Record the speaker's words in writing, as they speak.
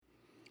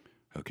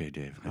Okay,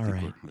 Dave. All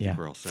right. I think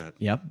we're all set.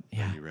 Yep.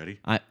 Yeah. Are you ready?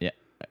 Yeah.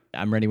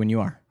 I'm ready when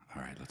you are.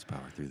 All right, let's power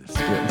through this.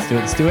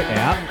 Let's do it.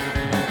 Yeah.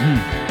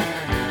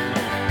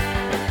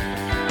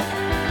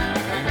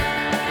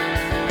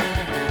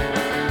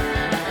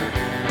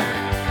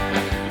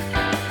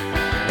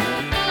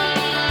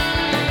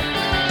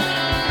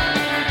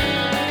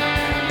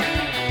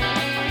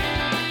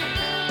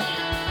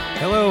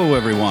 Hello,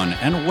 everyone,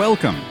 and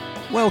welcome.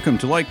 Welcome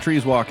to Like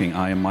Trees Walking.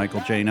 I am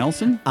Michael J.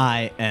 Nelson.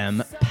 I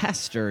am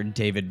Pastor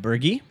David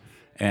Berge.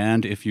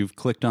 And if you've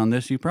clicked on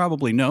this, you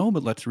probably know,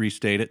 but let's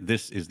restate it.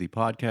 This is the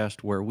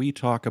podcast where we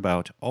talk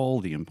about all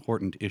the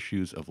important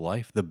issues of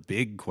life, the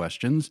big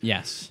questions.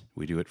 Yes.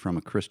 We do it from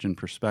a Christian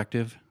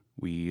perspective.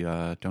 We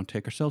don't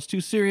take ourselves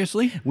too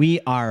seriously. We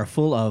are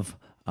full of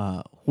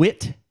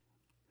wit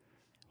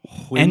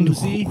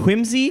Whimsy. and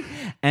whimsy,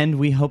 and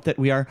we hope that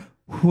we are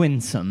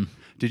winsome.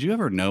 Did you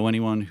ever know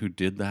anyone who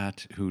did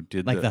that? Who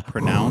did Like the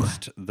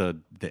pronounced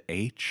the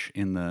H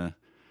in the?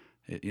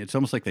 It's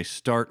almost like they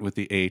start with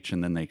the H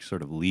and then they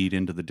sort of lead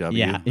into the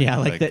W. Yeah,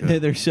 like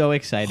they're so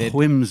excited.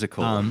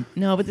 Whimsical.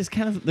 No, but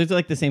there's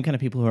like the same kind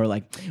of people who are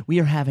like, we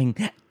are having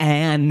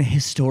an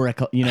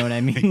historical, you know what I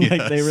mean?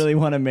 Like they really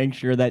want to make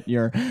sure that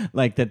you're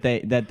like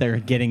that they're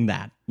getting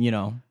that, you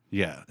know.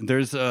 Yeah, there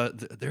is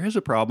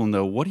a problem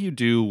though. What do you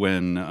do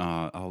when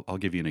I'll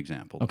give you an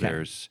example. Okay.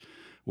 There's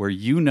where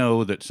you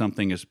know that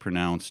something is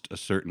pronounced a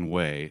certain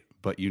way,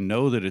 but you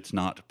know that it's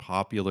not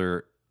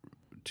popular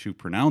to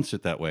pronounce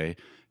it that way.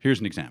 Here's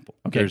an example.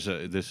 Okay.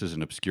 This is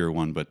an obscure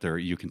one, but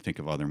you can think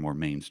of other more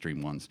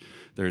mainstream ones.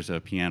 There's a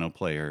piano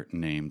player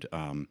named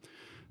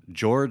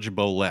George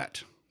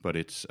Bolet, but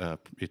it's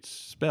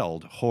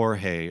spelled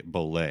Jorge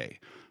Bolet.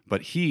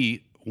 But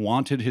he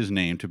wanted his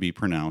name to be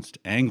pronounced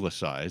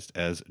anglicized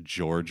as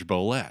George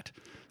Bolet.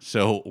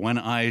 So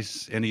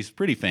and he's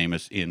pretty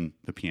famous in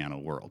the piano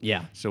world.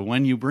 Yeah. So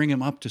when you bring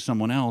him up to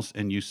someone else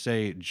and you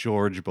say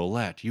George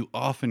Bolet, you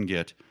often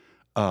get,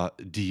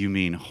 do you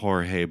mean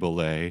Jorge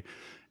Bolet?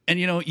 And,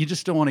 you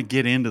just don't want to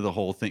get into the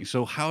whole thing.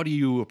 So how do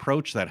you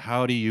approach that?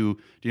 Do you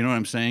know what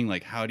I'm saying?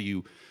 Like, do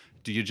you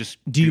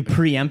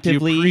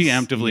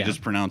preemptively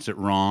just pronounce it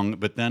wrong?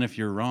 But then if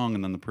you're wrong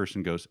and then the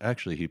person goes,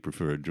 actually, he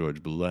preferred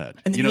George Bolet.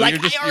 And then I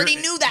already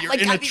knew that. You're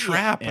like, in a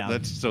trap. Yeah.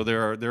 So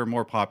there are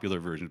more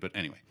popular versions. But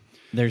anyway.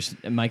 There's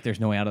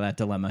no way out of that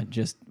dilemma.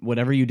 Just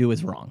whatever you do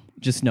is wrong.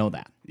 Just know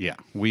that. Yeah,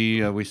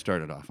 we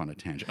started off on a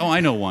tangent. Oh, I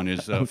know one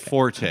is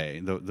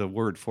forte. The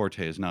word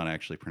forte is not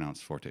actually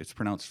pronounced forte. It's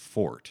pronounced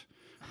fort.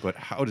 But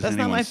how does That's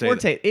not anyone my say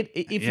forte.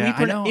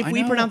 that? If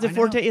we pronounce it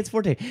forte, it's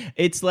forte.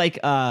 It's like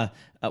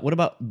what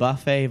about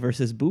buffet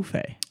versus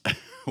buffet?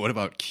 What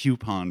about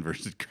coupon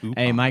versus coupon?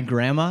 Hey, my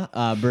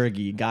grandma,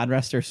 Berge, God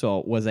rest her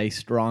soul, was a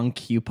strong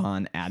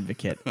coupon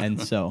advocate,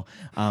 and so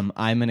I'm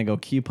gonna go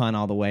coupon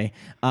all the way.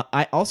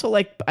 I also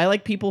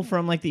like people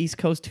from like the East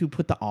Coast who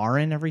put the R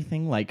in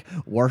everything, like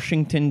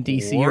Washington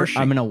D.C. or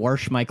I'm gonna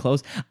wash my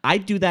clothes. I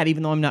do that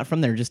even though I'm not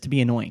from there, just to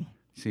be annoying.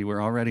 See,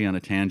 we're already on a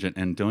tangent,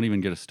 and don't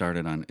even get us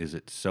started on, is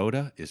it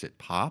soda? Is it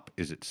pop?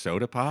 Is it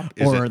soda pop?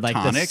 Is or it like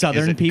tonic? the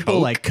Southern people,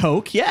 Coke? like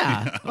Coke.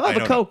 Yeah. I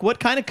don't Coke. What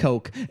kind of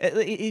Coke?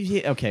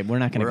 Okay, we're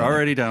not going to We're go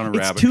already there. down a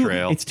rabbit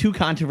trail. It's too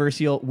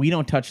controversial. We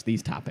don't touch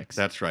these topics.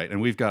 That's right, and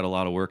we've got a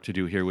lot of work to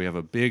do here. We have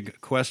a big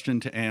question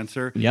to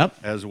answer. Yep.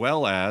 As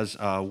well as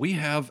we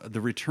have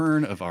the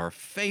return of our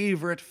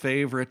favorite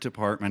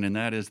department, and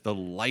that is the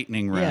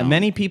lightning round. Yeah,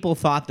 many people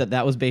thought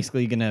that was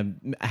basically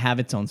going to have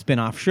its own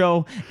spin-off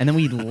show, and then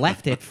we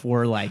left it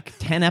for like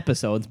 10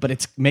 episodes, but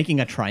it's making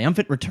a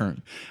triumphant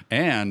return.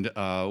 And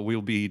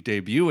we'll be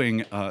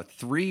debuting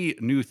 3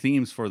 new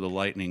themes for the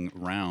lightning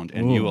round,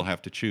 and you will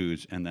have to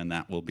choose, and then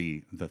that will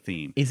be the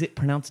theme. Is it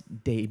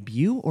pronounced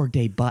debut or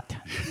debut?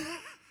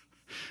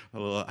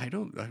 Well,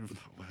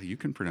 you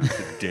can pronounce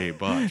it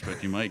debut,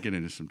 but you might get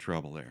into some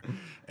trouble there.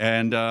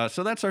 And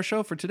so that's our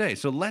show for today.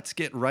 So let's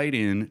get right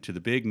into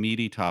the big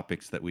meaty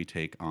topics that we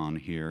take on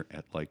here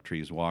at Like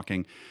Trees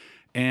Walking.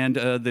 And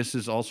this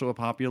is also a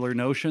popular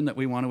notion that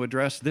we want to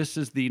address. This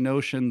is the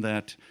notion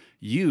that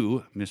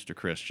you, Mr.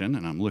 Christian,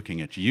 and I'm looking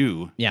at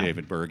you,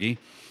 David Berge,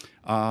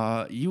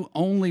 you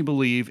only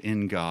believe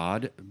in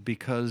God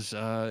because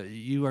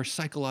you are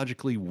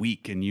psychologically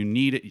weak and you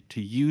need it to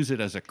use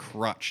it as a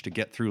crutch to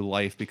get through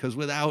life, because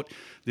without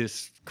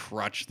this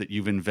crutch that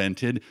you've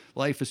invented,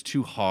 life is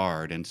too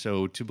hard. And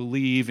so to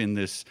believe in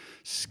this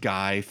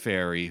sky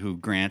fairy who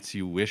grants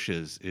you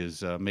wishes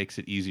makes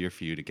it easier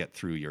for you to get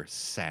through your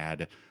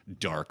sad,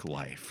 dark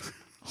life.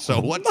 So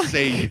what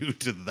say you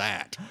to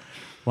that?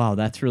 Wow,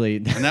 that's really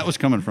and that was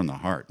coming from the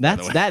heart.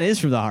 That is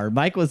from the heart.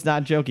 Mike was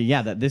not joking.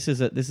 Yeah, that this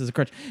is a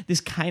crutch.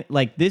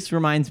 This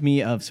reminds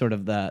me of sort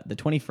of the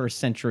 21st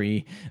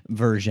century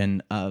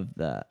version of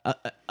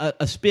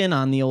a spin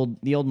on the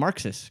old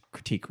Marxist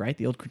critique, right?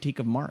 The old critique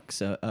of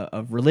Marx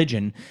of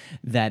religion,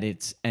 that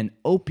it's an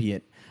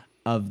opiate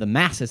of the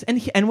masses.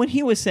 And when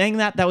he was saying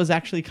that, that was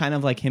actually kind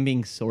of like him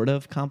being sort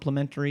of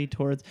complimentary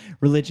towards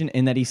religion,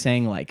 in that he's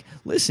saying like,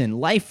 listen,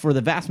 life for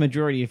the vast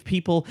majority of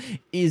people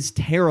is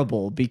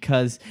terrible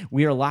because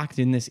we are locked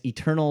in this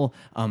eternal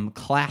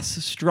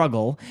class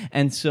struggle.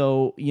 And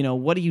so,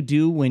 what do you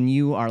do when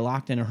you are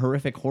locked in a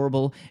horrific,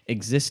 horrible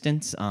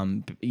existence,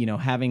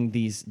 having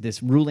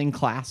this ruling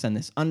class and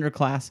this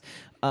underclass?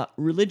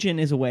 Religion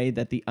is a way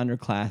that the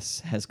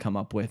underclass has come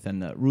up with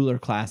and the ruler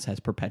class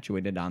has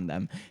perpetuated on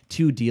them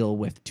to deal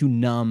with, to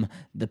numb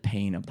the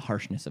pain of the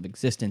harshness of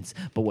existence.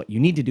 But what you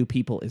need to do,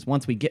 people, is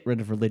once we get rid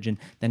of religion,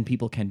 then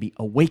people can be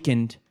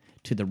awakened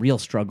to the real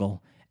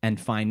struggle and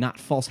find not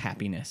false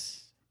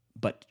happiness,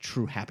 but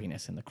true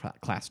happiness in the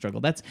class struggle.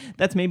 That's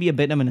maybe a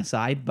bit of an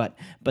aside, but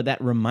that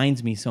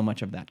reminds me so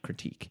much of that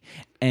critique.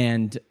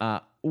 And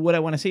what I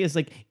want to say is,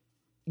 like,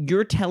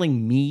 you're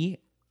telling me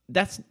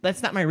that's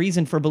not my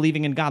reason for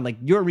believing in God. Like,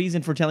 your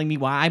reason for telling me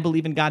why I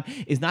believe in God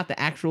is not the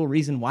actual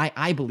reason why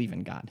I believe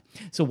in God.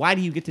 So why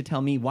do you get to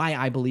tell me why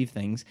I believe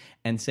things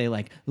and say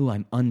like, ooh,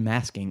 I'm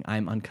unmasking,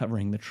 I'm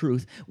uncovering the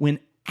truth, when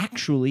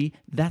actually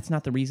that's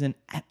not the reason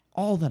at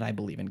all that I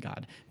believe in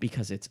God,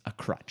 because it's a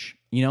crutch,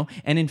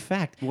 And in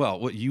fact...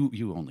 Well,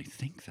 you only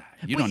think that.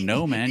 You don't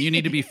know, man. You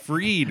need to be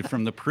freed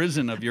from the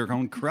prison of your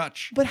own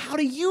crutch. But how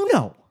do you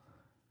know?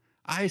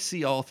 I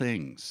see all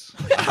things.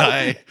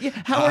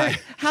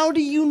 How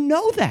do you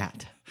know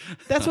that?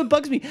 That's what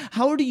bugs me.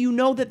 How do you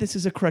know that this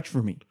is a crutch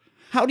for me?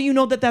 How do you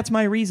know that that's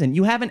my reason?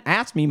 You haven't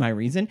asked me my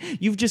reason.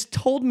 You've just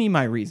told me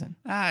my reason.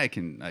 I've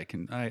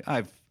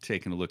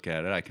taken a look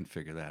at it. I can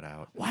figure that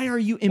out. Why are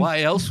you...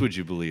 Why else would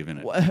you believe in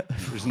it?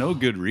 There's no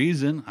good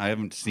reason. I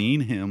haven't seen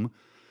him.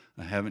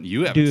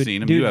 You haven't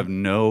seen him. You have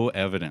no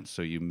evidence,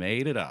 so you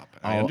made it up.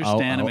 I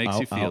understand it makes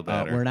you feel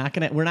better. We're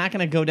not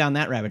gonna go down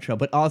that rabbit trail.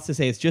 But all it's to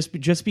say is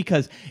just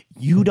because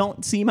you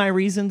don't see my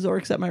reasons or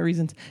accept my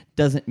reasons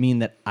doesn't mean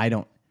that I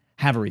don't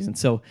have a reason.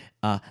 So,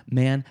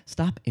 man,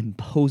 stop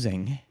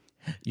imposing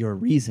your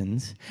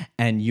reasons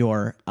and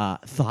your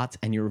thoughts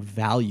and your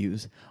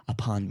values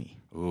upon me.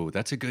 Oh,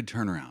 that's a good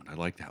turnaround. I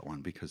like that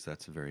one because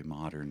that's a very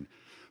modern.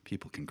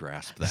 People can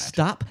grasp that.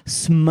 Stop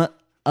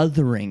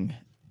smothering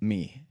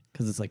me.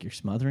 Because it's like you're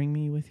smothering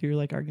me with your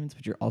like arguments,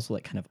 but you're also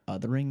like kind of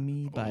othering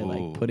me by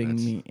like putting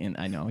me in.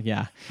 I know,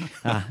 yeah.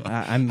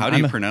 How do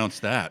you pronounce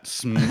that?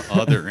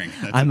 Smothering.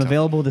 I'm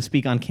available to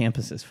speak on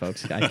campuses,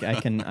 folks.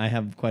 I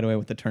have quite a way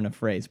with the turn of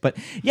phrase, but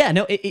yeah,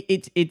 no,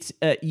 it's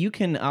you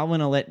can. I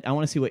want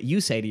to see what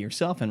you say to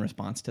yourself in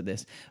response to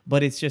this,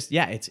 but it's just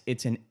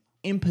it's an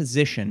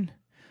imposition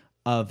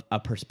of a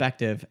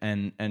perspective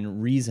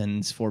and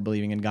reasons for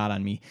believing in God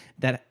on me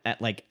that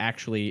like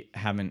actually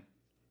haven't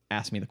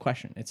asked me the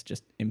question. It's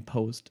just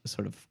imposed a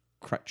sort of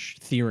crutch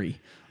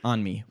theory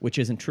on me, which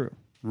isn't true.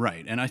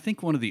 Right. And I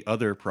think one of the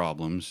other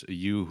problems,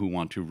 you who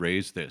want to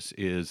raise this,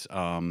 is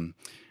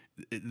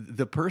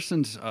the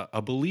person's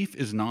a belief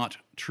is not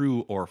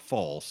true or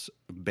false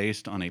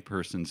based on a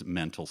person's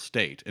mental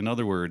state. In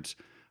other words,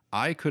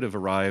 I could have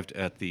arrived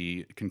at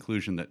the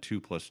conclusion that 2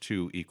 +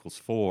 2 =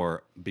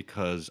 4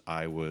 because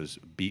I was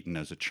beaten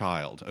as a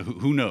child.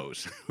 Who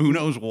knows? Who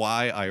knows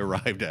why I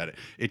arrived at it?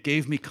 It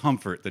gave me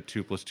comfort that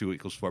 2 + 2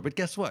 = 4. But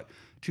guess what?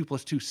 2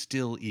 + 2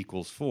 still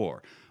equals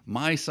 4.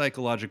 My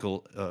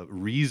psychological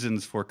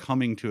reasons for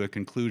coming to a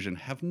conclusion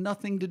have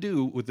nothing to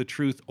do with the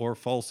truth or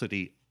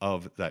falsity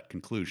of that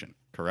conclusion.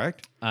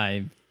 Correct?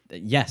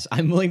 Yes,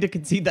 I'm willing to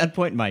concede that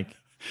point, Mike.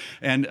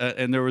 And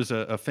there was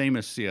a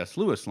famous C.S.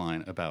 Lewis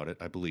line about it,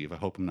 I believe. I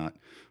hope I'm not.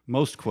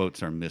 Most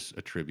quotes are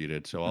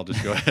misattributed, so I'll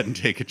just go ahead and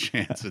take a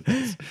chance at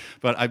this.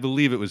 But I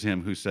believe it was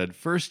him who said,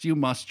 first you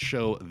must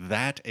show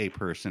that a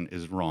person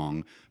is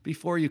wrong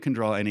before you can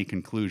draw any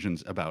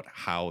conclusions about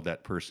how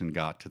that person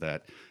got to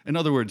that. In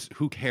other words,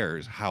 who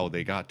cares how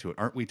they got to it?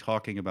 Aren't we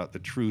talking about the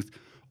truth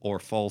or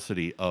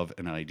falsity of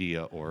an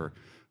idea or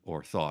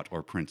thought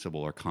or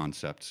principle or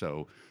concept?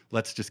 So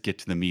let's just get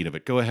to the meat of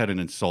it. Go ahead and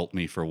insult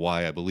me for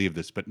why I believe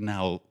this, but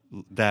now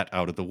that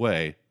out of the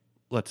way,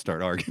 let's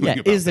start arguing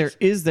about is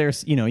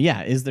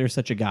there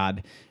such a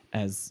God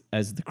as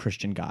the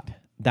Christian God?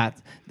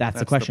 That's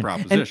the question. The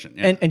proposition.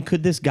 And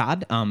could this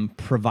God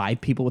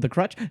provide people with a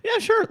crutch? Yeah,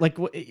 sure. Like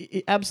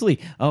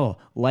absolutely. Oh,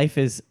 life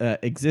is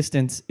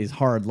existence is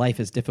hard. Life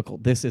is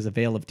difficult. This is a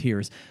vale of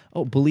tears.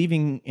 Oh,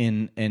 believing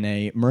in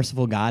a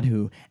merciful God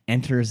who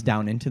enters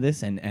down into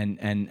this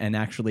and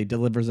actually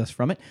delivers us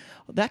from it.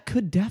 That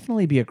could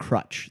definitely be a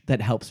crutch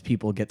that helps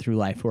people get through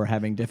life who are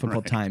having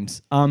difficult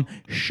times.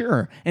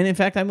 Sure. And in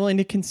fact, I'm willing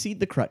to concede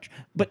the crutch.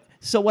 But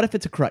so what if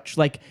it's a crutch?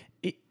 Like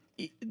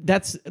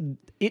that's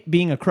it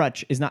being a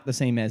crutch is not the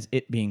same as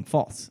it being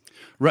false.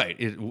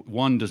 Right.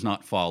 One does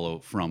not follow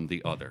from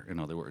the other. In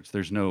other words,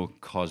 there's no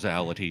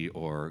causality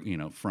or,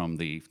 from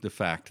the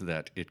fact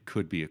that it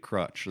could be a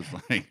crutch. It's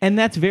like, and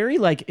that's very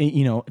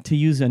to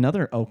use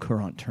another au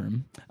courant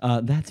term,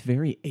 that's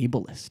very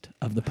ableist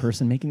of the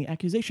person making the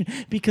accusation.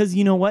 Because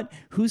you know what?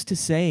 Who's to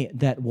say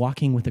that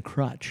walking with a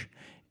crutch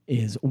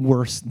is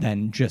worse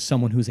than just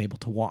someone who's able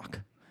to walk,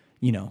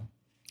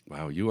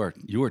 Wow, you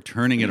are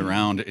turning it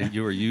around.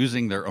 You are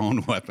using their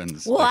own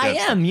weapons. Well, I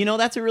against am. You know,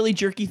 that's a really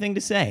jerky thing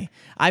to say.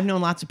 I've known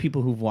lots of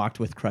people who've walked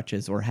with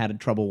crutches or had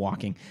trouble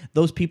walking.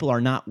 Those people are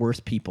not worse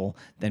people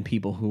than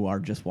people who are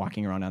just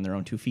walking around on their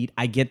own 2 feet.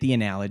 I get the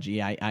analogy.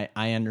 I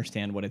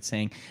understand what it's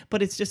saying.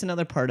 But it's just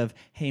another part of,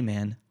 hey,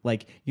 man,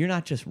 like, you're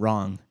not just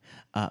wrong,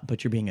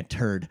 but you're being a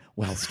turd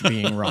whilst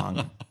being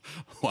wrong.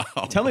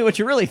 Wow. Tell me what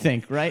you really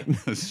think, right?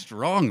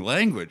 Strong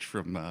language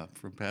from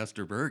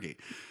Pastor Berge.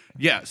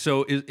 Yeah.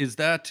 So is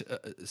that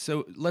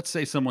so? Let's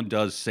say someone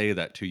does say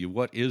that to you.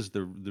 What is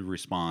the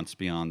response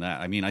beyond that?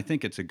 I mean, I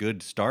think it's a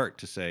good start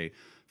to say,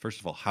 first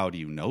of all, how do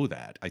you know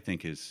that? I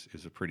think is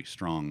a pretty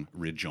strong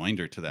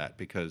rejoinder to that,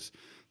 because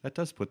that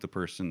does put the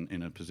person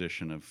in a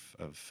position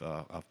of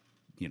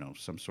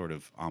some sort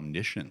of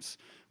omniscience.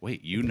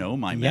 Wait, you know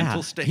my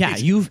mental state? Yeah,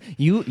 you've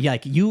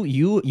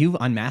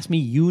unmasked me.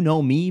 You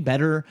know me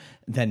better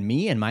than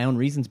me, and my own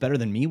reasons better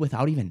than me,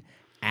 without even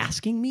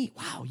asking me.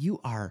 Wow, you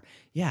are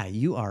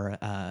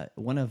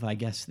one of, I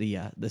guess,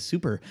 the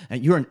super.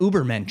 You're an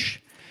Ubermensch.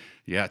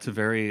 Yeah, it's a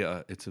very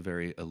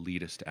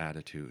elitist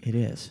attitude. It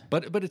is,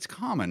 but it's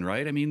common,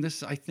 right? I mean,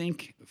 I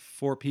think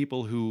for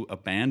people who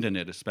abandon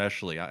it,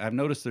 especially, I've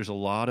noticed there's a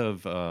lot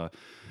of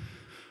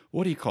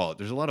what do you call it?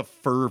 There's a lot of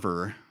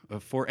fervor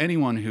for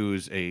anyone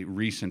who's a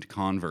recent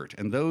convert,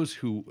 and those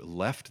who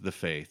left the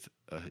faith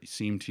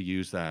seem to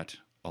use that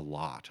a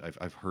lot.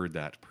 I've heard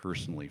that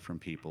personally from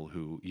people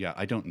who,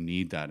 I don't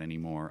need that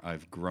anymore.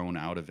 I've grown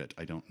out of it.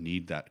 I don't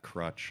need that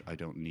crutch. I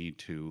don't need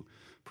to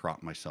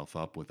prop myself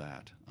up with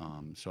that.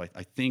 So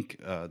I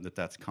think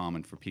that's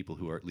common for people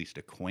who are at least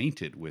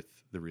acquainted with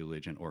the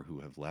religion or who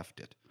have left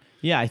it.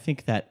 Yeah, I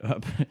think that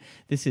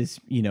this is,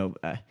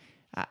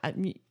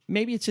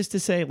 maybe it's just to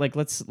say, like,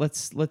 let's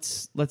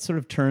sort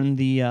of turn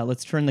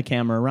the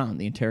camera around,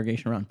 the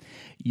interrogation around.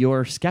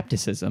 Your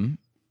skepticism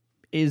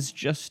is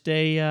just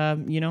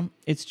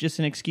it's just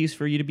an excuse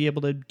for you to be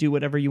able to do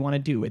whatever you want to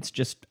do. It's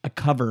just a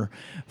cover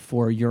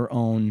for your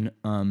own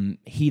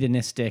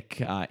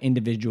hedonistic,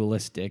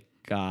 individualistic,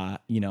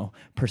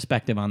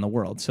 perspective on the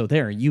world. So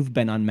there, you've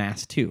been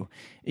unmasked too.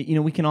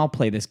 We can all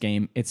play this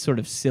game. It's sort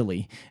of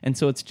silly. And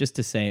so it's just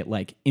to say,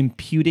 like,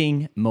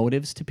 imputing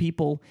motives to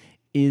people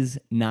is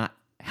not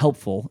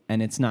helpful,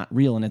 and it's not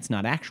real, and it's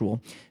not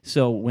actual.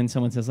 So when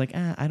someone says, like,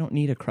 I don't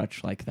need a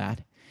crutch like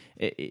that,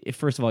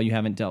 first of all, you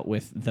haven't dealt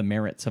with the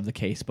merits of the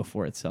case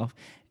before itself.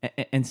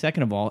 And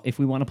second of all, if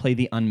we want to play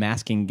the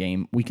unmasking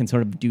game, we can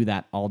sort of do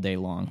that all day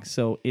long.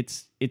 So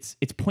it's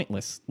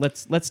pointless.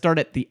 Let's start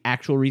at the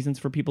actual reasons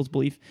for people's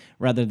belief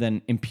rather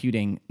than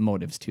imputing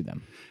motives to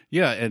them.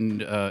 Yeah,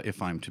 and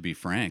if I'm to be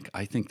frank,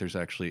 I think there's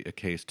actually a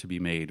case to be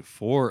made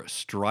for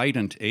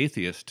strident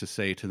atheists to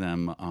say to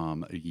them,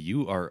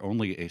 you are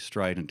only a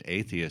strident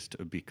atheist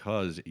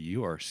because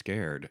you are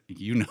scared.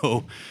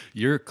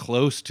 You're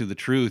close to the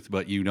truth,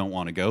 but you don't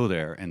want to go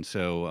there. And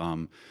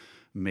so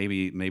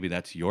maybe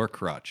that's your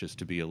crutch, is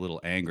to be a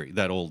little angry.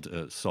 That old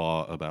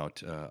saw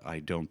about I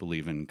don't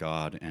believe in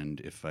God, and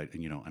if I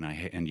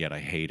and yet I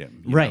hate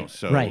him. Right.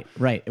 So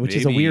right. Which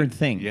is a weird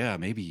thing. Yeah,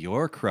 maybe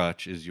your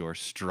crutch is your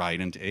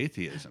strident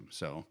atheism.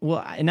 So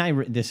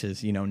this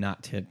is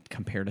not to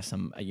compare to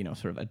some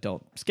sort of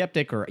adult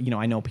skeptic, or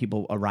I know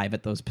people arrive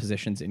at those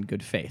positions in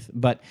good faith,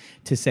 but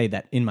to say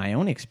that in my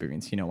own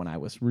experience, when I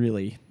was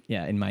really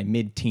in my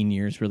mid-teen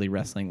years, really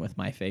wrestling with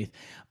my faith,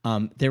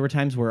 there were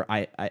times where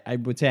I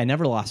would say I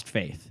never lost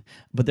faith,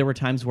 but there were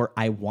times where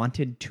I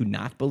wanted to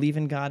not believe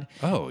in God.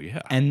 Oh,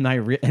 yeah. And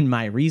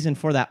my reason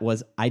for that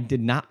was I did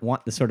not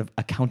want the sort of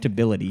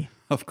accountability,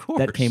 of course,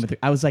 that came with it.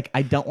 I was like,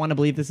 I don't want to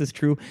believe this is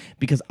true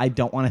because I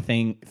don't want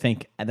to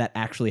think that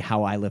actually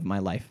how I live my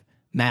life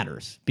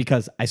matters,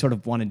 because I sort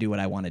of want to do what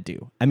I want to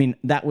do. I mean,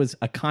 that was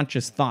a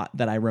conscious thought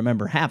that I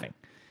remember having.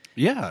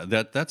 Yeah,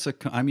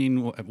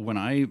 when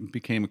I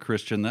became a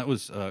Christian, that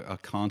was a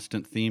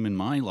constant theme in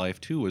my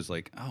life too, was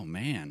like, oh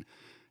man,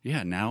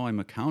 yeah, now I'm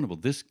accountable.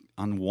 This,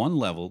 on one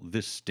level,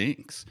 this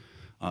stinks,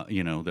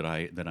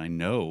 that I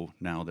know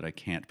now that I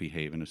can't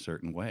behave in a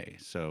certain way.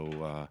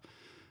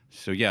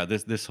 So yeah,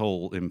 this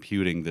whole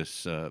imputing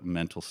this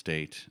mental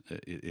state,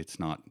 it's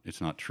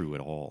not true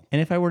at all.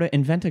 And if I were to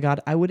invent a God,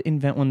 I would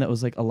invent one that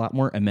was like a lot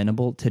more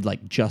amenable to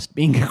like just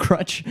being a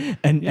crutch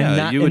and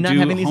not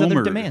having these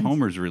other demands.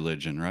 Homer's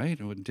religion, right?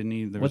 Didn't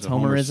he? There was a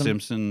Homer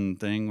Simpson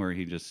thing where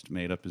he just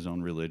made up his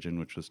own religion,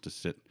 which was to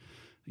sit,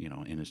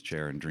 in his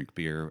chair and drink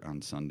beer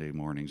on Sunday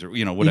mornings, or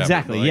whatever.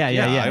 Exactly. Like,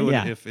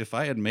 yeah. If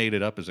I had made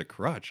it up as a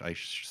crutch, I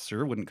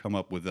sure wouldn't come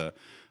up with a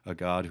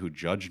God who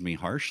judged me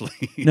harshly.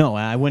 No,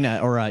 I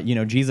wouldn't.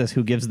 Or Jesus,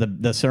 who gives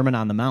the Sermon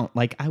on the Mount.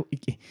 Like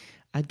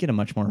I'd get a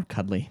much more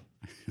cuddly,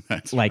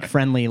 that's like right.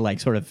 friendly, like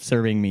sort of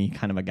serving me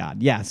kind of a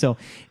God. Yeah. So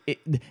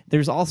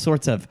there's all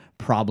sorts of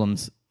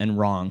problems and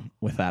wrong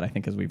with that, I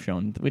think, as we've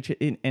shown.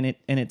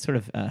 It's sort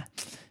of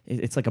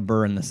it's like a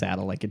burr in the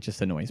saddle. Like, it just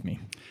annoys me.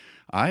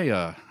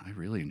 I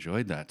really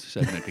enjoyed that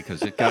segment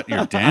because it got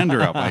your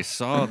dander up. I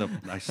saw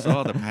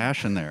the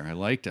passion there. I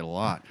liked it a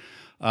lot.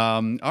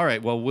 All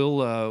right, well,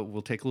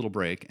 we'll take a little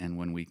break, and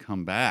when we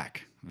come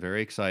back,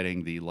 Very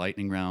exciting. The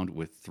lightning round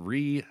with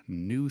 3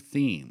 new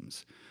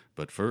themes.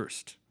 But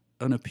first,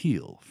 an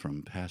appeal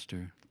from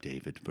Pastor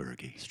David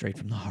Berge. Straight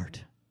from the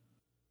heart.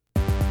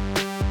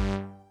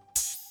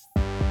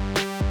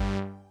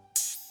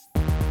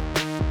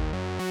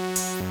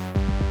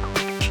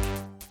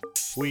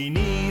 We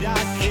need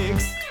our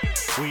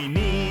kicks. We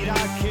need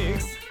our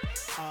kicks.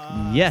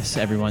 Yes,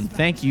 everyone.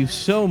 Thank you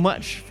so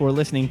much for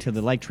listening to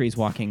the Like Trees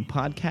Walking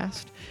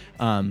podcast.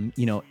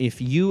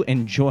 If you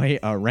enjoy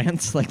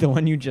rants like the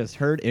one you just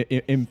heard,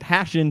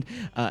 impassioned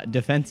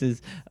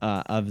defenses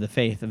of the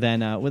faith, then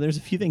there's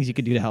a few things you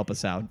could do to help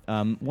us out.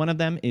 One of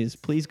them is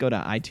please go to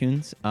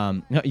iTunes.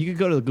 No, you could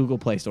go to the Google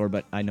Play Store,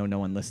 but I know no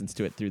one listens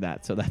to it through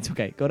that, so that's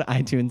okay. Go to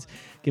iTunes,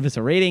 give us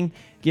a rating,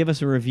 give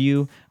us a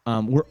review.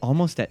 We're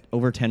almost at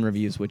over 10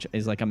 reviews, which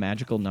is like a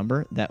magical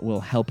number that will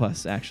help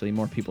us actually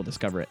more people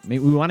discover it. We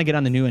want to get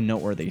on the new and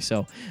noteworthy,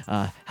 so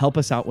help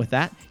us out with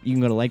that. You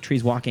can go to Like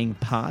Trees Walking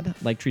Pod,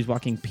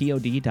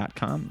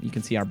 LikeTreesWalkingPod.com. You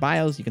can see our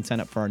bios, you can sign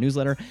up for our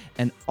newsletter,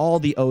 and all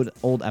the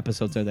old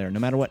episodes are there. No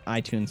matter what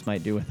iTunes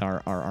might do with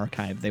our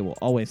archive, they will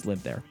always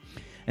live there.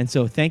 And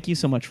so thank you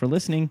so much for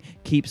listening.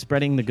 Keep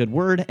spreading the good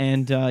word.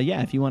 And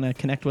if you want to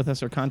connect with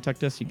us or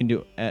contact us, you can do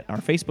it at our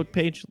Facebook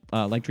page,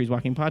 Like Trees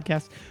Walking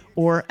Podcast,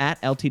 or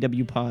at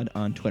LTW Pod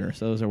on Twitter.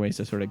 So those are ways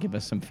to sort of give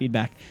us some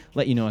feedback,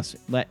 let you know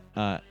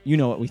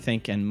what we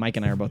think. And Mike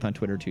and I are both on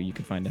Twitter too. You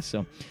can find us.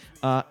 So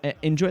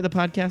enjoy the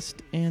podcast,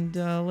 and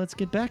let's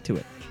get back to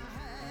it.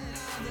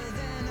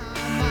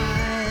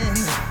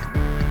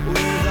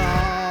 With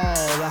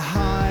all the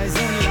highs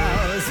and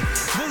lows,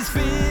 this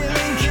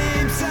feeling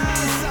keeps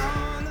us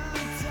on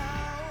the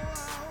toes.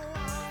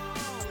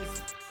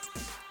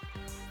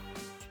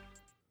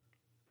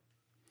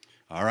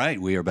 All right,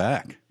 we are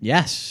back.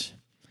 Yes.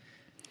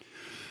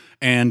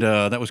 And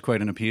that was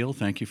quite an appeal.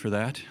 Thank you for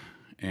that.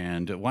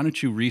 And why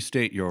don't you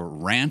restate your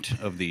rant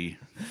of the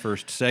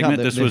first segment?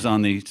 This was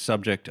on the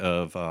subject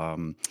of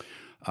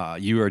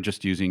you are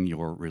just using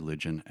your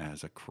religion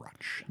as a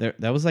crutch.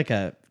 That was like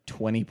a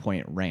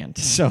 20-point rant.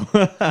 So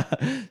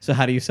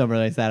how do you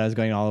summarize that? I was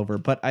going all over.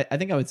 But I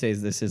think I would say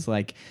this is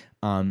like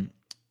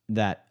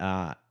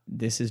that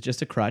this is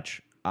just a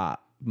crutch.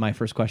 My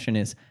first question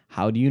is,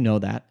 how do you know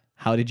that?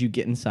 How did you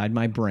get inside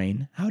my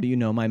brain? How do you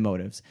know my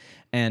motives?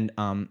 And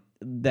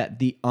that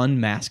the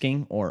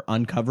unmasking or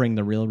uncovering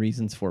the real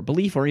reasons for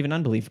belief or even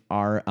unbelief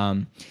are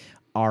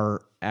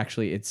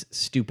actually, it's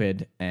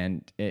stupid,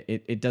 and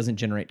it doesn't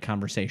generate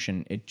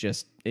conversation. It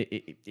just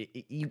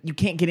you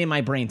can't get in my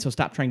brain, so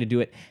stop trying to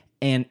do it.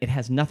 And it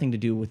has nothing to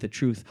do with the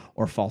truth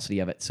or falsity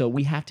of it. So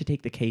we have to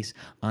take the case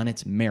on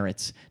its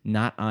merits,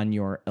 not on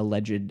your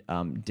alleged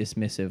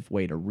dismissive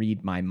way to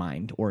read my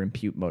mind or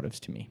impute motives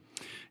to me.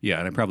 Yeah,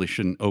 and I probably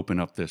shouldn't open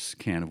up this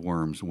can of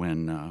worms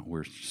when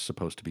we're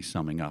supposed to be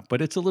summing up.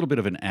 But it's a little bit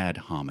of an ad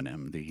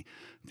hominem, the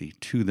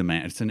to the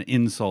man. It's an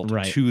insult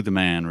to the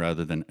man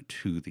rather than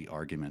to the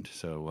argument.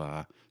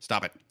 So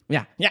stop it.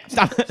 Yeah,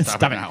 stop it.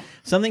 Stop it now.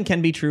 Something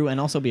can be true and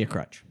also be a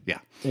crutch. Yeah.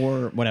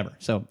 Or whatever.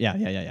 So,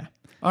 yeah.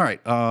 All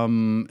right,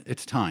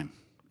 it's time.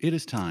 It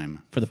is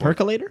time. For the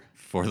percolator?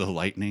 For the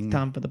lightning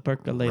Time for the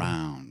percolator.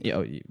 round. Yeah,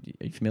 are you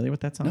familiar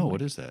with that song? No,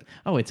 what is that?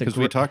 Oh, it's a because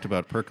we talked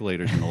about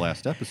percolators in the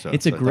last episode.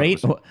 It's so a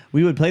great.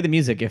 We would play the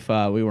music if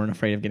we weren't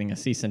afraid of getting a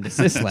cease and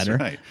desist That's letter.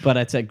 right. But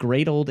it's a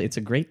great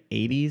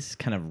 80s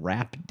kind of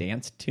rap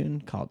dance tune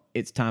called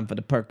 "It's Time for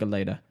the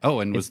Percolator." Oh,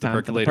 and It's the time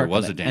for percolator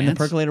was a dance? And the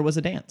percolator was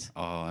a dance.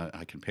 Oh,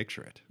 I can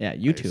picture it. Yeah, I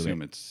YouTube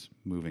assume it's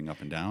moving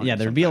up and down. Yeah,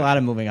 there'd be a lot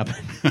of moving up.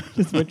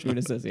 That's what you would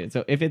associate.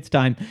 So if it's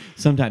time,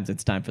 sometimes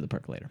it's time for the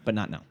percolator, but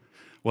not now.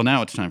 Well,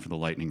 now it's time for the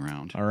lightning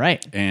round. All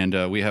right.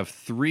 And we have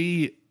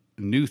 3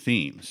 new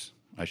themes.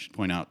 I should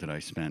point out that I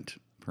spent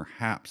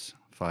perhaps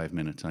 5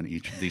 minutes on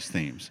each of these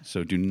themes.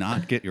 So do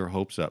not get your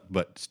hopes up.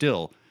 But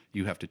still,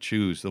 you have to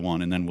choose the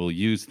one, and then we'll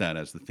use that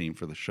as the theme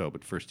for the show.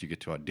 But first, you get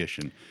to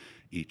audition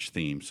each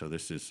theme. So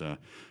this is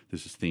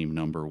theme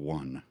number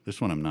 1. This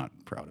one I'm not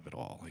proud of at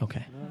all.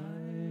 Okay.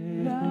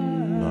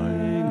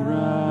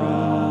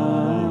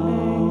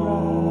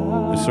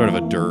 It's sort of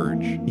a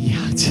dirge.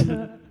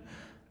 Yeah.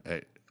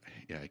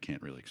 I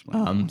can't really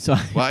explain. So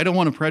Well, I don't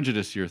want to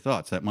prejudice your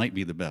thoughts. That might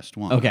be the best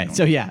one. okay.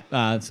 So yeah.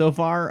 So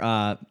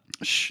far.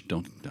 Shh!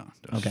 Don't.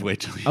 Okay. Just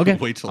wait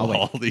till I'll wait.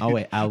 all the. I'll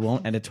wait. I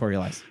won't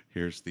editorialize.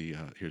 Here's the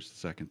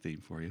second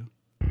theme for you.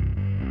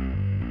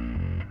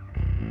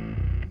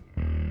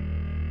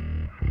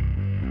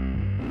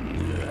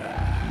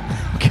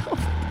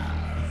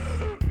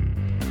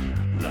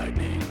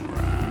 Lightning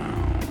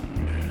round.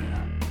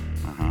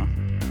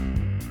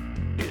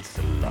 It's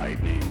the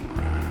lightning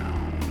round.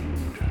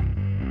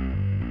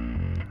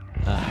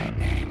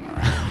 Lightning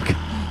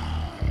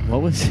round.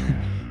 What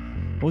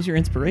was your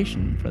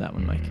inspiration for that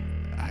one, Mike?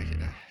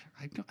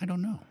 I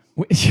don't know.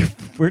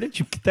 Where did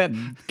you get that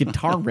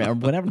guitar riff or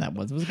whatever that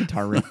was? It was a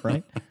guitar riff,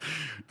 right?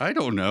 I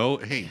don't know.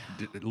 Hey,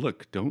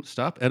 look, don't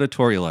stop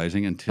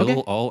editorializing until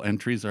Okay. all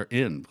entries are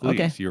in. Please,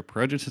 Okay. You're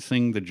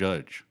prejudicing the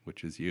judge,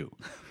 which is you.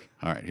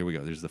 All right, here we go.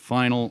 There's the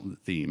final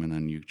theme, and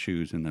then you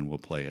choose, and then we'll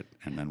play it,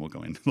 and then we'll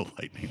go into the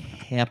lightning round.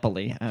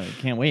 Happily. I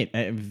can't wait.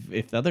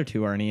 If the other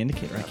two are any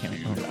indicator, I can't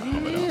wait.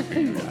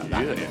 Oh.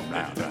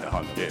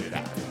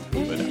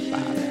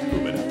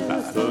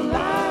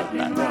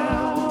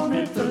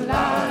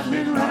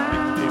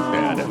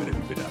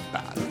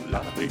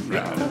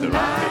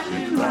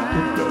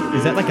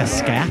 Is that like a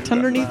scat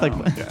underneath? Like,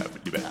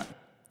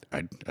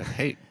 I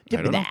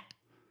don't know.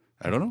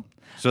 I don't know.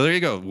 So there you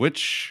go.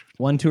 Which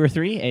 1, 2, or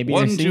 3? A, B, or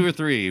 1, C? 2, or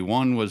 3?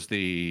 One was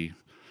the,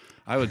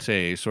 I would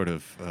say, sort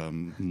of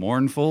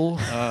mournful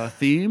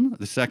theme.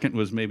 The second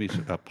was maybe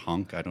a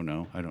punk. I don't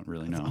know. I don't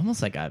really know.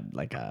 Almost like a.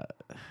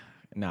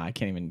 No, I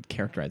can't even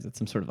characterize it.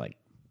 Some sort of like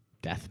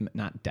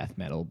not death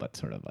metal, but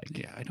sort of like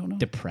Yeah, I don't know.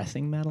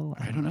 depressing metal.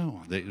 I don't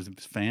know.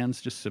 Fans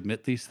just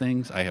submit these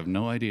things. I have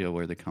no idea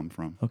where they come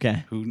from.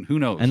 Okay. Who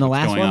knows? And the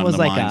what's last going one on was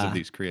in the like minds of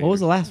these creators? what was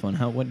the last one?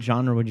 What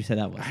genre would you say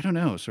that was? I don't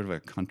know. Sort of a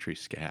country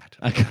scat.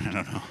 I don't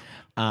know.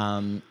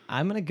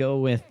 I'm gonna go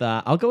with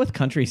I'll go with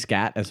country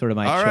scat as sort of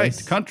my All right,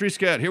 choice. country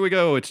scat. Here we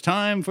go. It's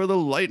time for the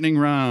lightning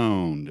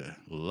round.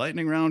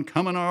 Lightning round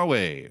coming our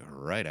way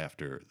right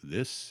after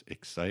this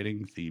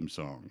exciting theme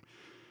song.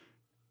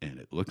 And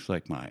it looks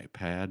like my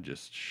pad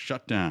just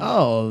shut down.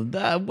 Oh,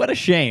 what a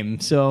shame.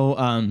 So,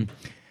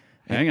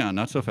 Hang on,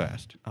 not so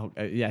fast.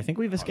 yeah, I think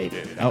we've escaped.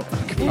 Oh,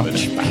 All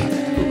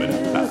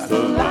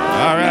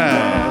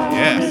right,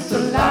 yes.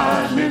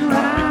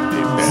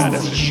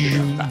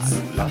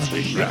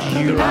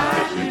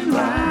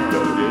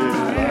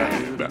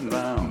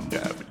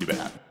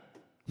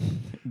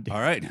 All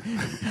right.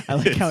 I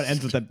like how it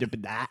ends with a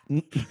dip-a-dat.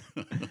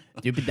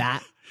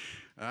 Dip-a-dat.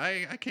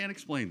 I can't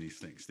explain these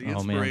things. The Oh, man.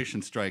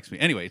 inspiration strikes me.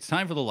 Anyway, it's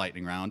time for the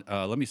lightning round.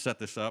 Let me set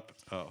this up.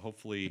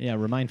 Hopefully, Yeah,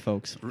 remind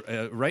folks.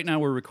 right now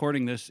we're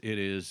recording this. It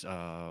is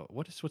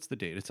what's the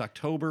date? It's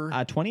October.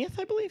 20th,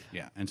 I believe.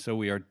 Yeah, and so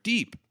we are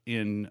deep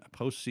in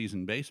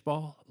postseason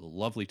baseball.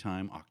 Lovely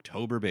time,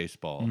 October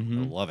baseball. I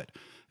love it.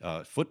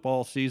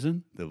 Football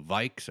season. The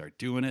Vikes are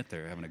doing it.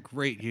 They're having a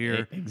great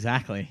year.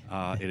 Exactly.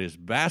 It is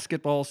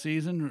basketball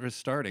season. It's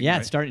starting. Yeah, right?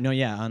 it's starting. No,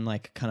 yeah, on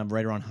like kind of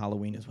right around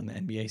Halloween is when the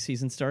NBA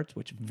season starts,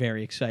 which is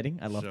very exciting.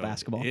 I love So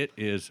basketball. It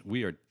is.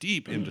 We are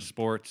deep into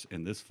sports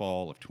in this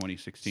fall of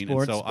 2016,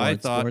 Sports, and so I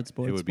sports, thought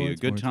sports, it would be a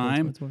sports, good sports,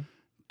 time sports.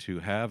 to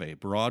have a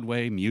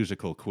Broadway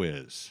musical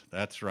quiz.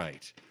 That's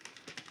right,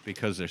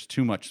 because there's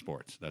too much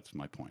sports. That's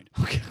my point.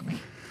 Okay.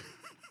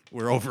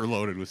 We're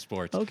overloaded with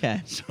sports.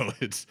 Okay. So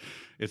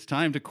it's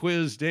time to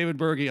quiz David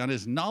Berge on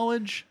his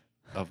knowledge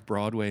of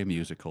Broadway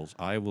musicals.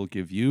 I will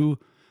give you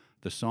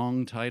the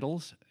song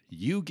titles.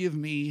 You give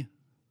me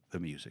the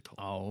musical.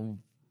 Oh.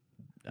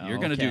 You're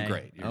gonna do okay.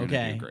 great. You're okay.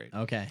 gonna do great.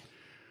 Okay.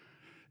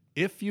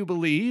 If you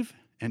believe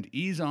and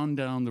ease on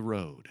down the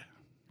road.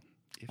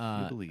 If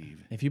you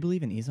believe, If you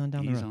believe in Ease on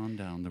Down the ease Road. on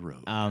down the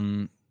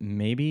road.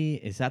 Maybe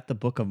is that the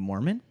Book of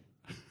Mormon?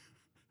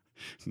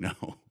 No.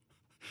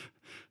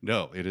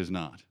 No, it is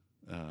not.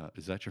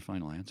 Is that your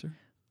final answer?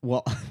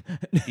 Well,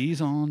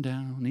 ease on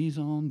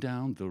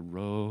down the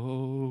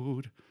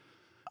road.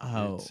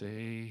 oh, It's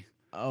a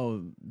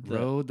the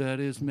road that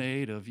is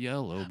made of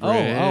yellow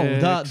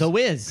bricks. the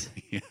Wiz,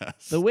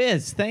 Yes. the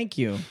Wiz. Thank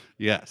you,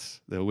 Yes,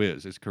 the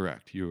Wiz is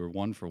correct. You were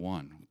 1 for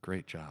 1.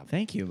 Great job.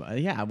 thank you.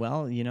 Yeah,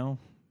 well,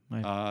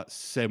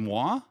 C'est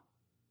moi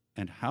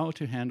and How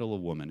to Handle a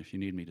Woman. If you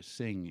need me to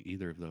sing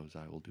either of those,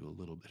 I will do a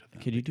little bit of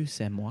that. could you do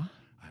C'est moi?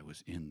 I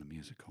was in the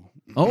musical.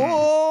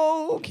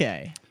 Oh,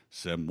 okay.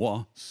 C'est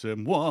moi,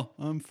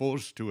 I'm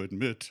forced to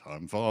admit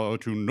I'm far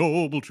too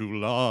noble to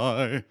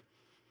lie.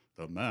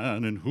 The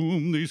man in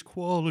whom these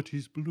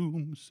qualities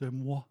bloom, c'est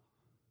moi,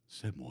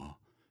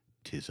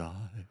 'tis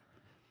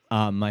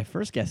I. My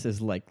first guess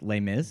is like Les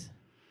Mis.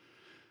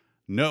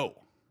 No.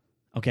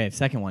 Okay,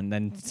 second one.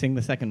 Then sing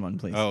the second one,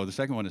 please. Oh, the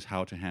second one is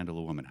How to Handle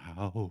a Woman.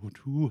 How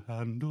to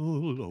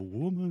Handle a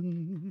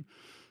Woman.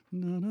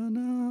 Na, na,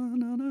 na,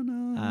 na, na,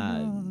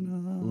 na,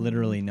 na.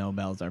 Literally, no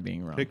bells are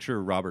being rung.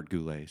 Picture Robert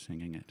Goulet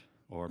singing it.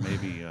 Or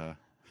maybe,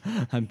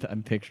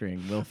 I'm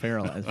picturing Will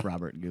Ferrell as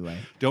Robert Goulet.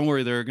 don't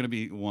worry, there are going to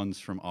be ones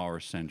from our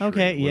century.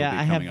 Okay, will yeah, be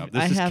I coming have- up.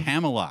 This I is have-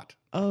 Camelot.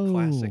 Oh.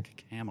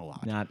 Classic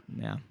Camelot. Not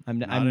I'm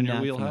Not I'm in your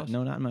not wheelhouse?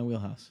 No, not in my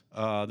wheelhouse.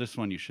 This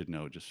one you should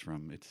know just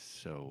from it's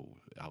so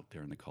out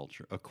there in the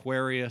culture.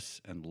 Aquarius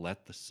and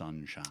Let the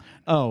Sun Shine.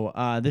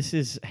 Oh, this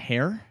is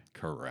Hair.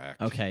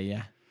 Correct. Okay,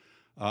 yeah.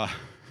 Uh,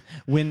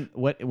 When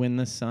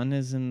the sun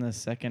is in the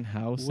second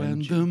house when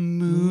and the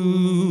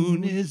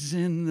moon is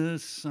in the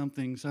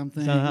something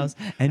something house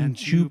and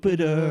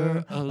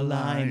Jupiter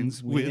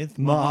aligns with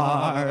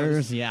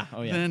Mars. Yeah.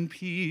 Oh yeah. then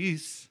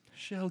peace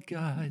shall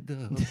guide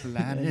the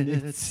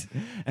planets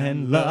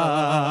and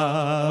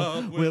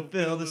love will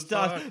fill the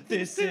stars.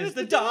 This is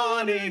the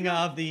dawning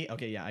of the.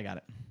 Okay, yeah, I got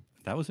it.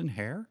 That was in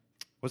Hair?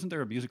 Wasn't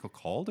there a musical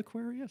called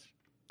Aquarius?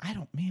 I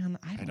don't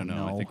I don't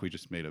know. I think we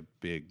just made a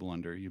big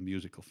blunder. You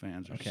musical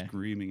fans are Okay.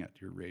 screaming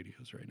at your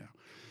radios right now.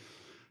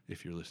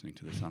 If you're listening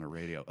to this on a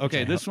radio.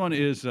 Okay, this one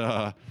is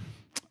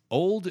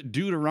Old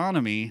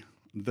Deuteronomy,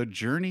 The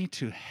Journey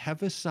to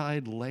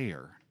Heaviside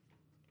Layer.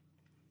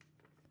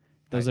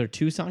 Those are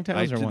two song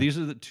titles or one? These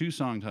are the two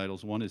song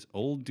titles. One is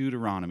Old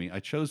Deuteronomy. I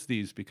chose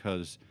these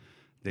because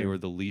they were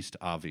the least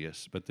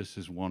obvious, but this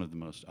is one of the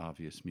most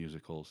obvious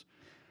musicals.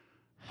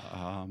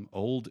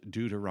 Old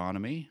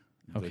Deuteronomy,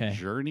 Okay. The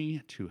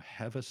Journey to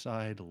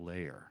Heaviside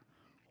Lair.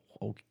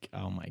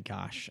 Oh my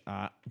gosh.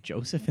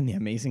 Joseph and the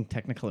Amazing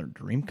Technicolor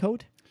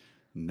Dreamcoat?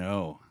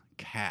 No,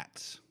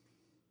 Cats.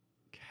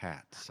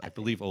 Cats. I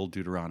believe Old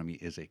Deuteronomy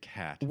is a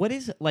cat. What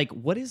is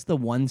the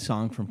one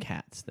song from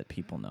Cats that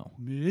people know?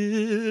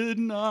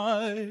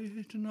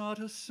 Midnight, not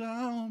a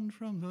sound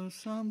from the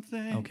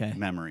something. Okay.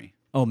 Memory.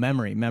 Oh,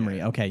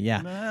 Memory. Okay,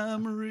 yeah.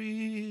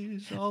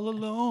 Memories all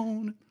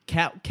alone.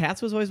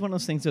 Cats was always one of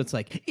those things. So it's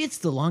like it's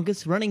the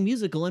longest running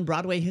musical in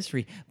Broadway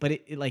history. But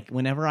it like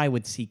whenever I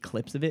would see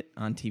clips of it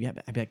on TV,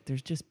 I'd be like,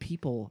 "There's just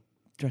people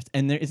dressed."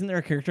 And isn't there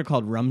a character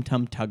called Rum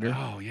Tum Tugger?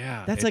 Oh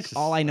yeah, That's it's like just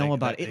all I know like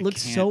about that- it. It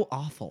looks so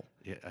awful.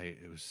 It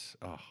was.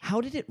 Oh.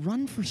 How did it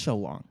run for so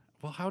long?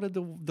 Well, how did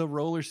the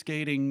roller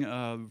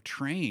skating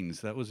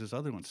trains? That was his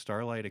other one,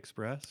 Starlight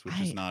Express, which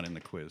is not in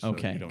the quiz. So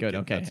Okay, you don't good,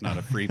 okay. That's not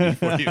a freebie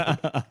for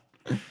you.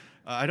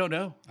 I don't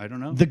know.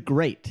 The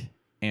great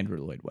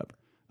Andrew Lloyd Webber.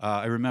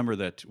 I remember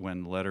that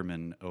when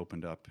Letterman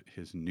opened up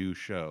his new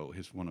show,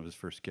 one of his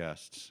first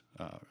guests,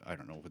 I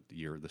don't know what the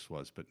year this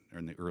was, but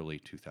in the early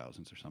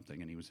 2000s or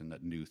something, and he was in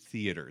that new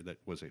theater that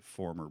was a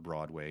former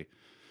Broadway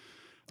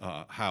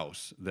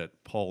house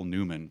that Paul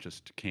Newman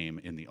just came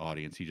in the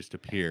audience. He just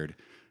appeared,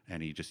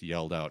 and he just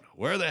yelled out,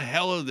 "Where the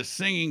hell are the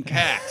singing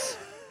cats?"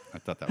 I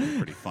thought that was a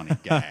pretty funny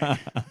gag.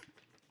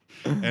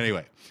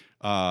 Anyway.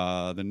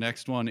 The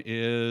next one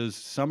is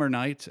Summer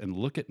Nights and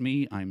Look at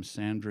Me, I'm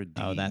Sandra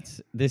Dee. Oh,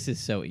 this is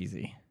so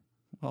easy.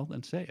 Well,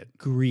 then say it.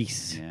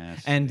 Grease.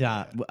 Yes. And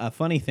a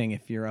funny thing,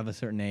 if you're of a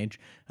certain age,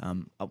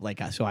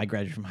 so I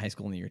graduated from high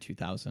school in the year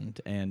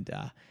 2000, and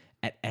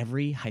at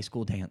every high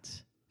school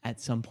dance, at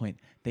some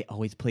point, they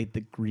always played the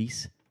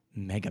Grease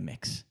Mega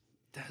Mix.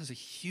 That is a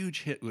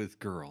huge hit with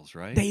girls,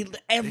 right?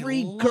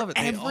 Every love girl, it.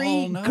 They every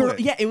all know girl, it.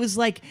 yeah. It was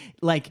like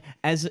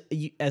as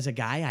a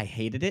guy, I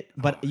hated it,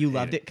 but you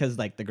loved it because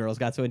like the girls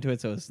got so into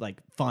it, so it was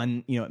like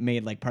fun. You know, it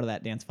made like part of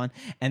that dance fun.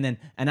 And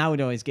I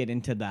would always get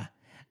into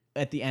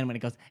at the end when it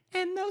goes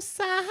and no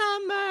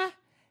summer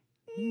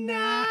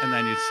night. And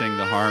then you'd sing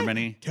the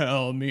harmony.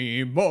 Tell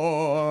me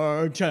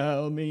more,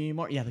 tell me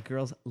more. Yeah, the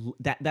girls.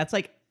 That's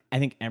like I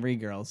think every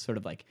girl's sort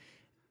of like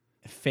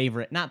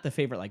favorite, not the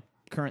favorite like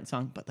current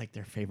song, but like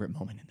their favorite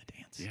moment in the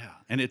dance. Yeah,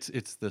 and it's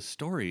the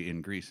story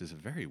in Greece is a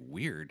very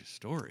weird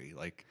story.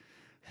 Like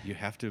you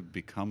have to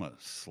become a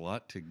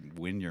slut to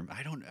win your.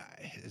 I don't.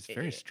 It's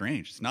very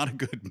strange. It's not a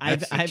good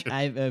message.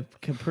 I've a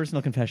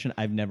personal confession.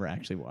 I've never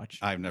actually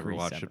watched. I've never Grease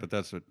watched ever. it, but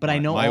that's what. But I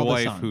know my all the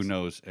wife, songs. who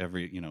knows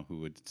who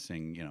would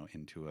sing,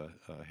 into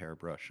a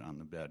hairbrush on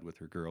the bed with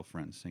her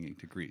girlfriend singing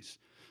to Grease,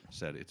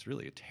 said it's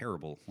really a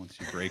terrible. Once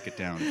you break it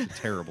down, it's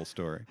a terrible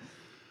story.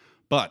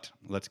 But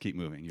let's keep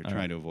moving. You're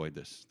trying to avoid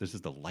this. This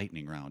is the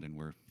lightning round, and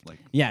we're like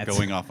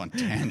going off on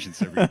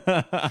tangents.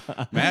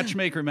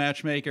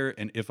 Matchmaker,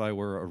 and If I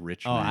Were a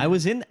Rich Man. I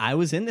was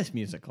in this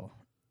musical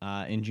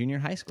in junior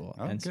high school,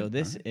 and so good.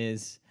 this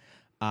is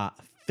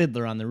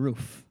Fiddler on the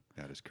Roof.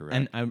 That is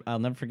correct. And I'll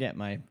never forget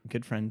my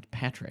good friend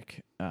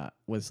Patrick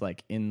was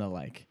like in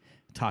the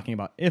talking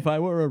about If I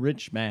Were a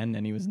Rich Man,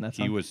 and he was in that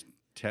song. He was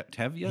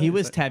Tevye? He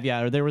was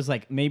Tevye, or there was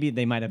maybe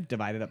they might have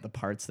divided up the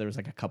parts. There was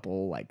a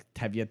couple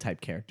Tevye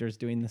type characters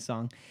doing the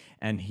song,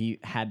 and he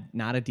had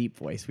not a deep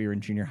voice. We were in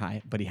junior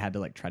high, but he had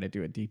to try to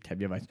do a deep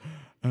Tevye voice.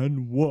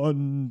 And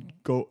one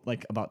go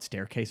about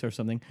staircase or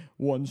something.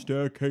 One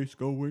staircase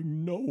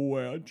going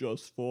nowhere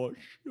just for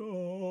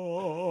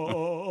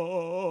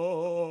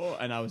sure.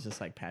 And I was just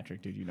like,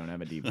 Patrick, dude, you don't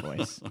have a deep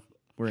voice.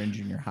 We're in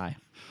junior high.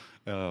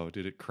 Oh,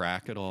 did it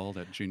crack at all?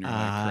 That junior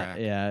high crack?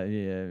 Yeah.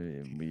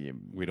 We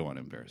don't want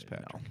to embarrass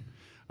Patrick. No.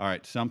 All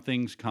right,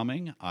 Something's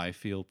Coming. I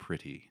Feel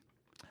Pretty.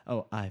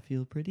 Oh, I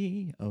feel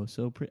pretty. Oh,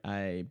 so pretty.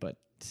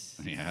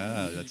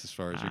 Yeah, that's as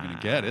far as you're going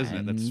to get, isn't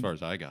it? That's as far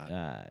as I got.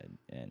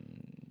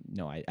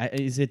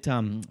 Is it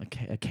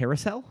a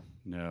carousel?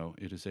 No,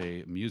 it is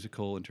a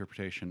musical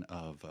interpretation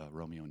of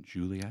Romeo and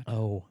Juliet.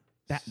 Oh,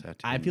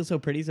 I Feel So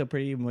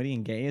Pretty, Moody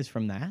and Gay is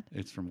from that?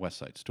 It's from West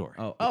Side Story.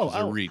 Oh, which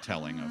is a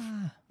retelling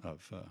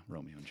of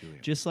Romeo and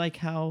Juliet. Just like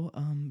how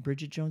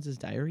Bridget Jones's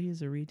Diary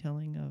is a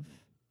retelling of.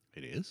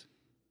 It is?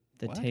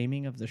 The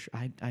Taming of the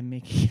I'm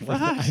making.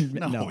 I'm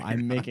not.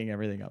 making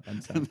everything up.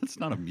 I'm sorry. That's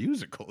not a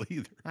musical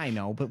either. I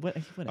know, but what?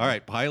 All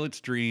right,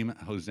 Pilot's Dream,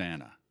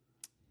 Hosanna.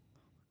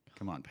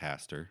 Come on,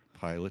 Pastor.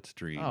 Pilot's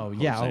Dream. Oh,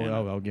 Hosanna. yeah.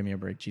 Oh, give me a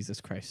break.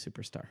 Jesus Christ,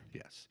 Superstar.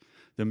 Yes.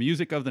 The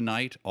Music of the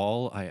Night,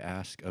 All I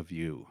Ask of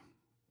You.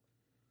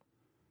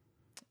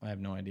 I have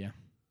no idea.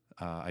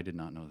 I did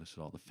not know this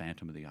at all. The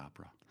Phantom of the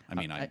Opera. I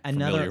mean, I'm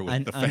another, familiar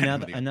with the Phantom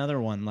of the Opera.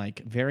 Another one,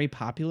 very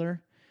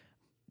popular,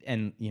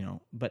 and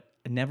but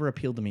it never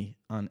appealed to me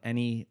on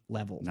any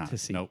level to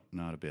see. Nope,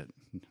 not a bit.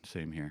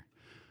 Same here.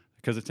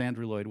 Because it's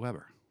Andrew Lloyd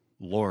Webber.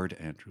 Lord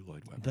Andrew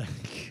Lloyd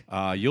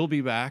Webber. You'll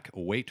Be Back,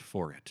 Wait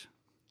for It.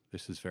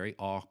 This is very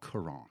au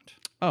courant.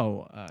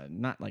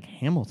 Not like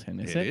Hamilton,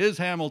 is it? It is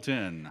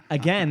Hamilton.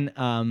 Again,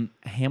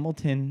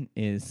 Hamilton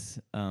is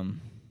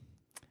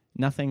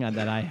nothing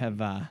that I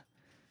have,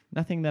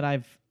 nothing that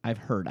I've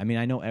heard. I mean,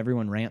 I know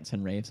everyone rants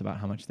and raves about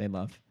how much they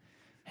love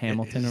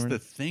Hamilton. It's the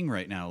thing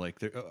right now. Like,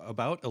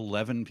 about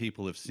 11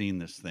 people have seen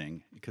this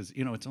thing because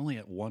it's only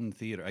at one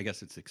theater. I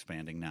guess it's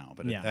expanding now,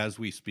 but Yeah. as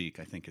we speak,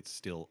 I think it's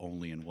still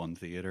only in one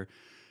theater.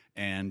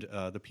 And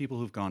the people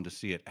who've gone to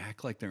see it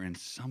act like they're in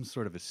some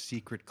sort of a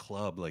secret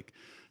club, like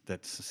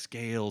that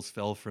scales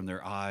fell from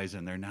their eyes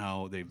and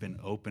they've been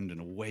opened and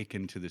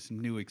awakened to this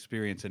new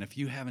experience. And if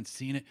you haven't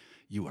seen it,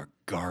 you are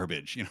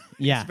garbage.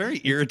 Yeah. It's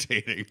very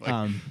irritating.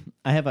 Like,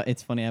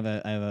 It's funny. I have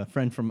a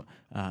friend from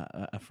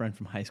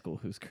high school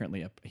who's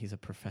currently he's a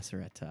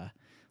professor at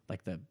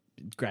like the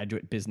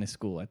graduate business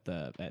school at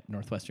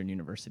Northwestern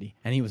University,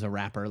 and he was a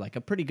rapper, like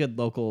a pretty good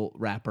local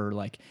rapper,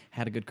 like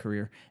had a good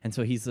career. And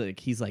so he's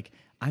like,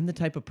 I'm the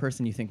type of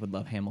person you think would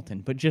love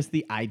Hamilton, but just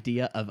the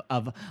idea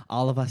of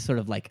all of us sort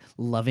of like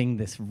loving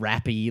this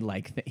rappy,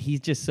 like he's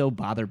just so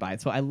bothered by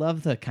it. So I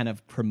love the kind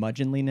of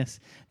curmudgeonliness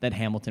that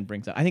Hamilton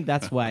brings out. I think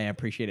that's why I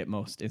appreciate it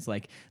most. It's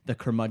like the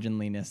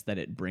curmudgeonliness that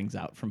it brings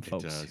out from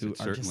folks who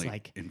it are just certainly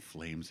like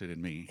inflames it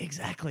in me.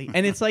 exactly.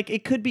 And it's like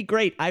it could be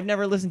great. I've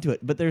never listened to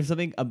it, but there's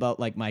something about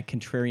like my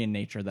contrarian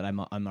nature that I'm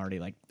already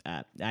like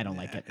I don't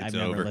like it. I've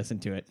never over.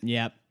 listened to it.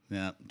 Yep.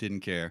 Yeah, didn't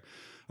care.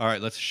 All right,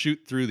 let's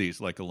shoot through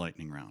these like a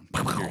lightning round.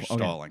 You're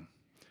stalling.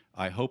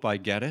 I hope I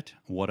get it.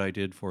 What I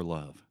did for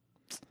love.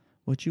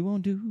 What you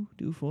won't do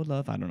for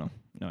love. I don't know.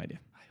 No idea.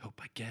 I hope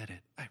I get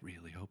it. I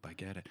really hope I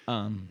get it.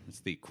 Um.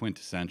 It's the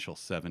quintessential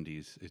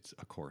 70s. It's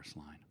a chorus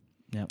line.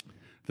 Yep.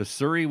 The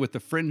Surrey with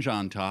the fringe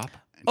on top.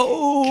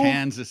 Oh,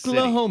 Kansas City.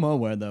 Oklahoma,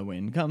 where the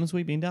wind comes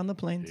sweeping down the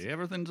plains.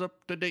 Everything's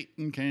up to date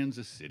in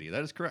Kansas City.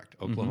 That is correct.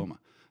 Mm-hmm. Oklahoma.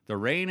 The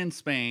rain in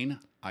Spain.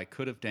 I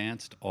could have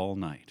danced all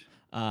night.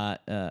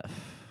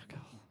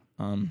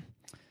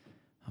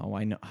 Oh,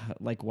 I know.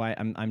 Like, why?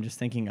 I'm just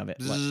thinking of it.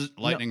 Zzz,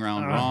 lightning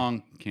round.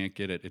 Wrong. Can't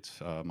get it. It's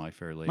My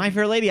Fair Lady. My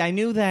Fair Lady. I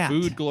knew that.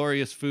 Food,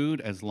 glorious food,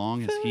 as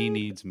long as he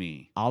needs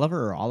me.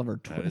 Oliver or Oliver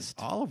That is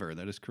Twist. Oliver.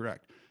 That is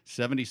correct.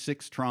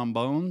 76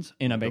 trombones.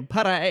 In a big The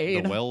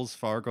parade. Wells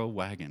Fargo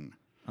wagon.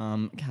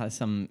 God,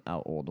 some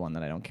old one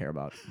that I don't care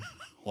about.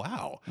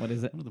 Wow. What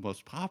is it? One of the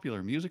most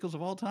popular musicals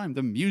of all time.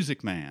 The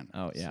Music Man.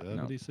 Oh, yeah, no.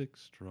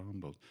 76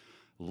 trombones.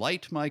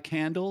 Light My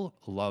Candle,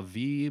 La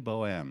Vie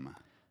Bohème.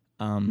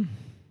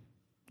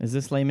 Is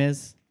this Les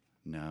Mis?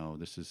 No,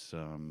 this is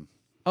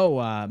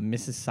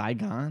Mrs.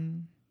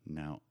 Saigon.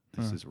 no.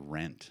 This is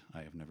Rent. I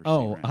have never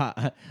Oh, seen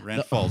Rent.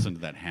 Rent falls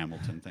into that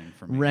Hamilton thing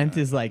for me. Rent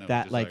is I like have no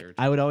that. Like desire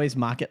to- I would always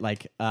mock it.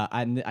 Like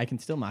I can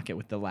still mock it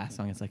with the last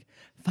song. It's like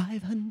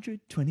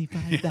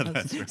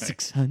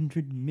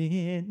 525,600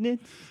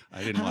 minutes.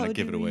 I didn't want to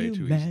give it away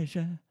too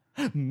easy.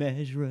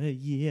 Measure a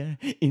year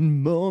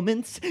in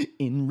moments,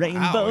 in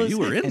rainbows. you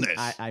were in And this.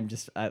 I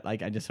just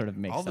sort of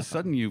make All of a stuff up.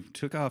 sudden, you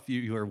took off.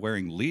 You are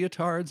wearing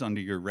leotards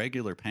under your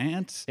regular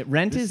pants.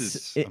 Rent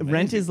This Rent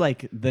amazing. is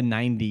like the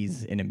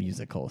 '90s in a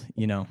musical.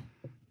 You know,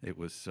 It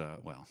was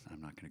well. I'm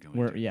not going to go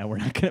we're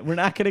into. we're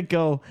not gonna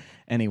go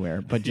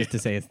anywhere. But just to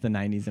say, it's the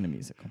 '90s in a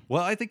musical.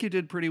 Well, I think you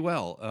did pretty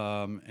well,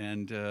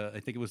 and I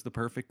think it was the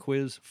perfect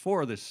quiz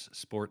for this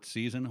sports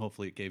season.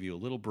 Hopefully, it gave you a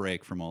little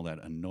break from all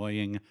that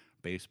annoying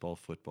baseball,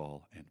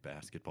 football, and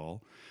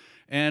basketball.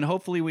 And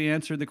hopefully we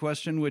answered the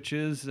question, which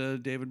is,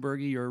 David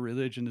Berge, your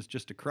religion is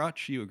just a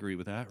crutch. You agree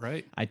with that,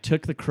 right? I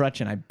took the crutch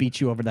and I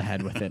beat you over the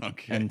head with it,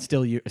 Okay. and I'm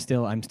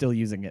still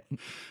using it.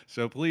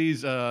 So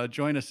please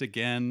join us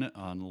again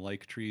on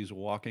Like Trees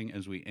Walking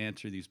as we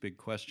answer these big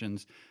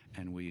questions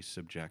and we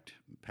subject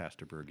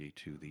Pastor Berge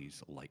to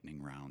these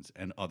lightning rounds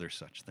and other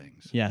such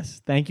things.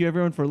 Yes, thank you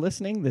everyone for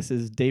listening. This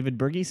is David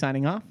Berge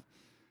signing off.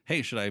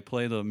 Hey, should I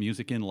play the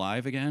music in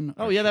live again?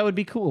 Oh Or yeah, that would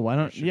be cool. Why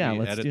don't should yeah, we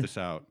let's edit do this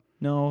out?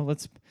 No,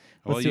 let's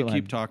Well, do you it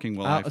keep live. talking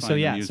while I find so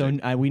yeah, the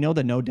music. so we know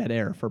the no dead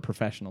air for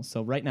professionals.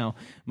 So right now,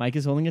 Mike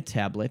is holding a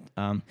tablet.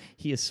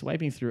 He is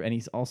swiping through, and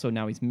he's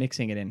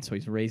mixing it in, so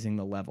he's raising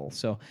the level.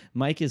 So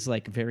Mike is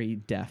like very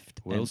deft.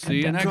 We'll and see you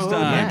adept. next Code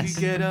time. Monkey, Yes.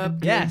 get up,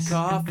 get Yes.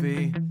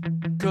 coffee.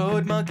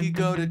 Code Monkey,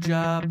 go to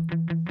job.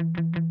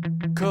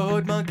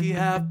 Code Monkey,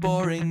 have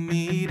boring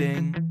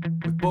meeting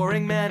with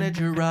boring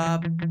manager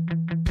Rob.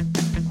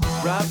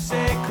 Rob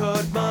say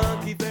Code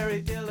Monkey,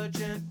 very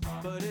diligent,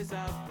 but his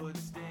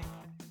output's